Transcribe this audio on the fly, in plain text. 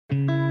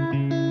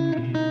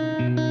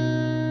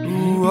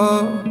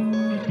oh,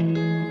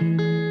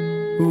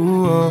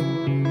 ooh, oh,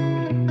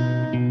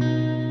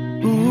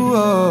 ooh,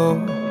 oh.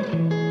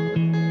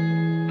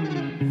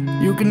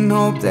 You can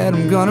hope that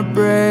I'm gonna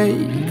break.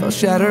 I'll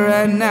shatter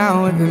right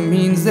now if it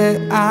means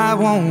that I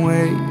won't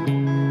wait.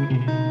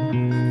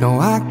 No,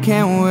 I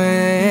can't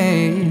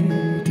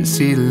wait to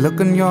see the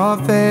look on your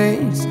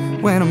face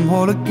when I'm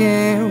whole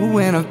again,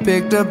 when I've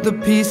picked up the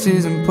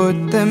pieces and put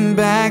them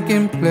back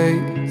in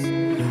place.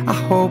 I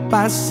hope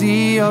I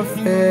see your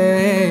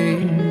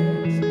face.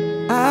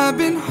 I've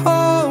been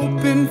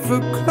hoping for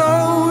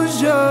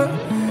closure,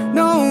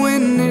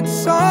 knowing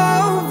it's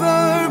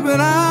over, but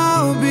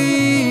I'll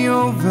be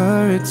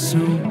over it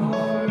soon.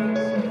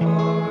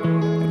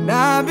 And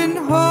I've been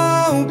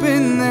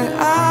hoping that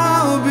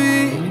I'll be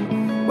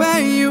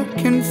where you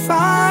can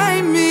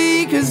find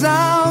me, 'cause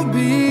I'll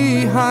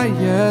be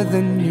higher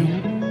than you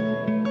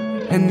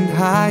and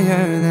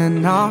higher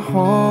than our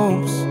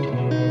hopes.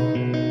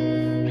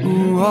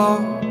 Ooh, oh,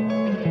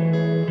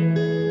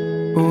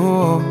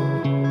 ooh,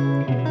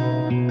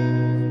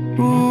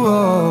 ooh,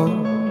 oh,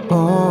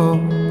 oh.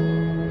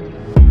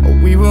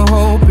 We were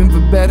hoping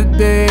for better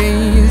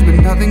days, but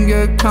nothing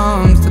good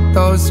comes to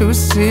those who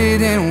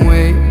sit and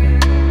wait.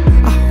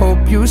 I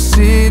hope you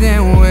sit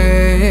and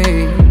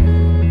wait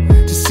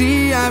to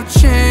see I've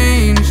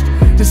changed,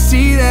 to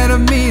see that I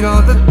mean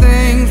all the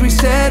things we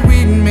said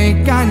we'd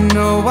make. I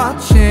know I'll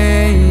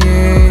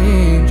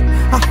change.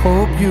 I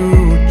hope you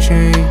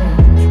change.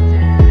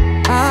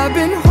 I've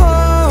been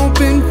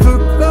hoping for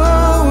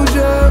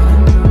closure,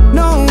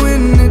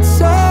 knowing it's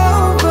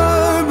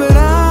over, but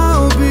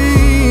I'll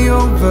be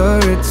over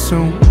it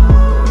soon.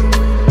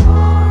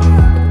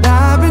 And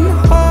I've been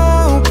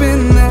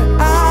hoping that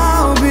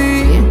I'll be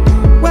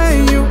where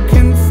you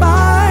can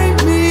find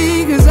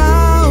me, 'cause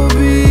I'll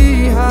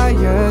be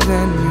higher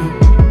than you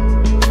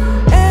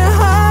and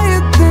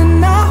higher than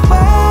our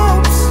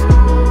hopes.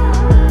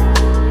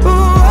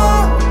 Ooh,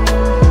 oh,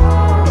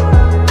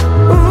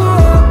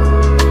 ooh,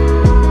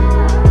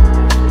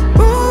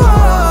 ooh,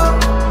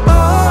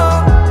 oh.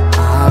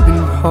 I've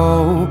been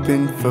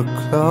hoping for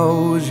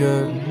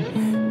closure,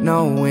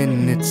 knowing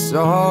it's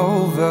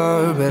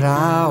over, but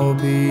I'll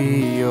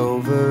be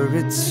over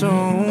it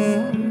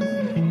soon.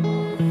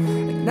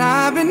 And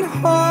I've been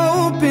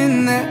hoping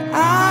that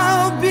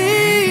I'll be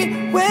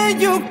where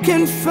you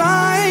can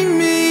find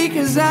me,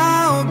 'cause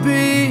I'll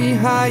be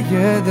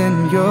higher than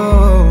you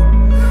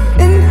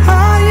and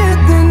higher